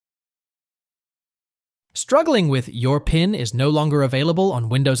Struggling with your pin is no longer available on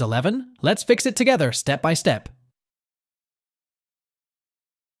Windows 11? Let's fix it together step by step.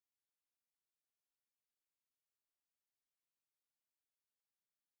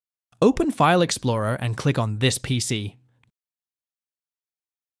 Open File Explorer and click on this PC.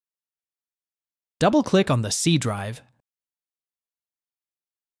 Double-click on the C drive,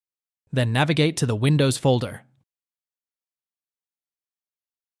 then navigate to the Windows folder.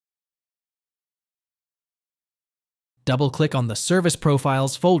 Double-click on the Service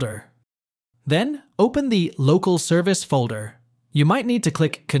Profiles folder. Then, open the Local Service folder. You might need to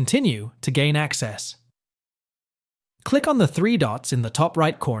click Continue to gain access. Click on the three dots in the top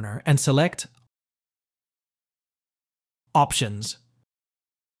right corner and select Options.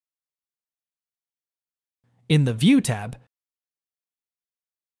 In the View tab,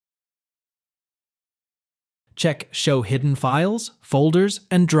 check Show Hidden Files, Folders,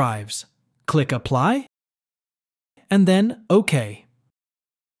 and Drives. Click Apply, and then OK.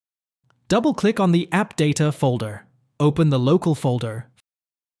 Double-click on the App Data folder. Open the Local folder,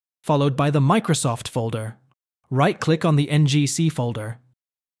 followed by the Microsoft folder. Right-click on the NGC folder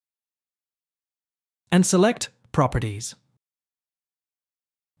and select Properties.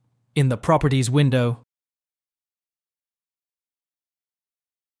 In the Properties window,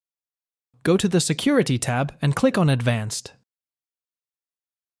 go to the Security tab and click on Advanced.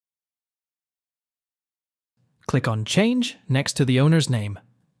 Click on Change next to the owner's name.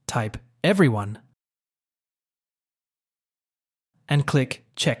 Type Everyone and click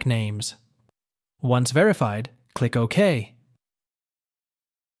Check Names. Once verified, click OK.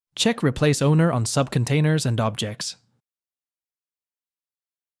 Check Replace Owner on subcontainers and objects.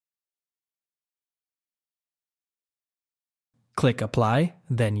 Click Apply,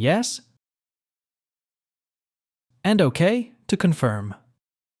 then Yes, and OK to confirm.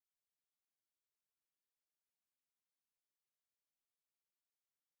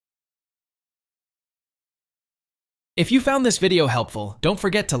 If you found this video helpful, don't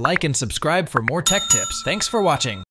forget to like and subscribe for more tech tips. Thanks for watching.